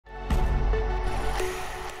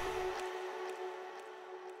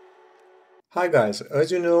Hi guys,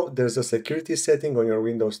 as you know, there's a security setting on your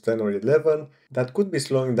Windows 10 or 11 that could be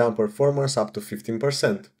slowing down performance up to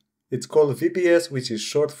 15%. It's called VBS, which is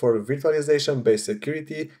short for virtualization-based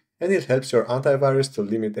security, and it helps your antivirus to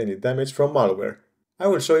limit any damage from malware. I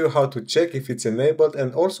will show you how to check if it's enabled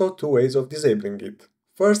and also two ways of disabling it.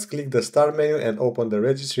 First, click the Start menu and open the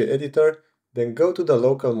registry editor, then go to the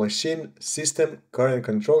local machine, System, Current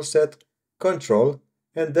Control Set, Control,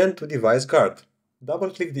 and then to Device Guard.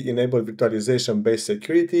 Double-click the Enable Virtualization-based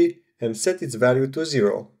security and set its value to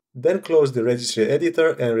 0. Then close the registry editor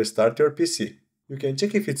and restart your PC. You can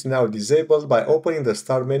check if it's now disabled by opening the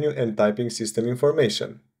Start menu and typing System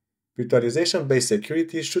Information. Virtualization-based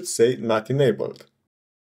security should say Not Enabled.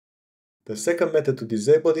 The second method to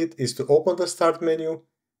disable it is to open the Start menu,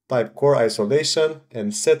 type Core Isolation,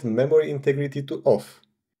 and set Memory Integrity to Off.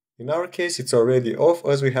 In our case, it's already off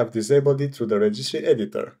as we have disabled it through the registry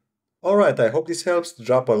editor. Alright, I hope this helps.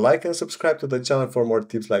 Drop a like and subscribe to the channel for more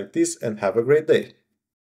tips like this, and have a great day!